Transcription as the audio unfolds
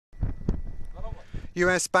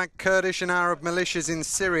US-backed Kurdish and Arab militias in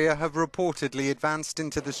Syria have reportedly advanced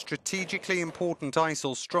into the strategically important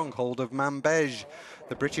ISIL stronghold of Manbij.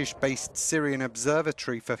 The British-based Syrian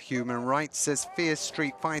Observatory for Human Rights says fierce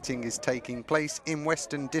street fighting is taking place in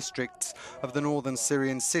western districts of the northern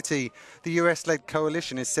Syrian city. The US-led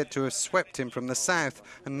coalition is said to have swept in from the south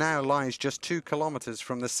and now lies just 2 kilometres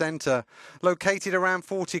from the centre. Located around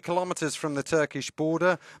 40 kilometres from the Turkish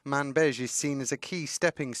border, Manbij is seen as a key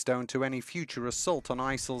stepping stone to any future assault on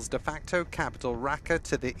ISIL's de facto capital Raqqa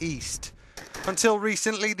to the east. Until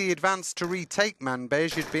recently, the advance to retake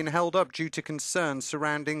Manbij had been held up due to concerns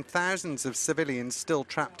surrounding thousands of civilians still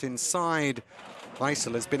trapped inside.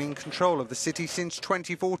 ISIL has been in control of the city since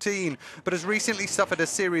 2014, but has recently suffered a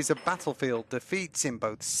series of battlefield defeats in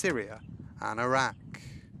both Syria and Iraq.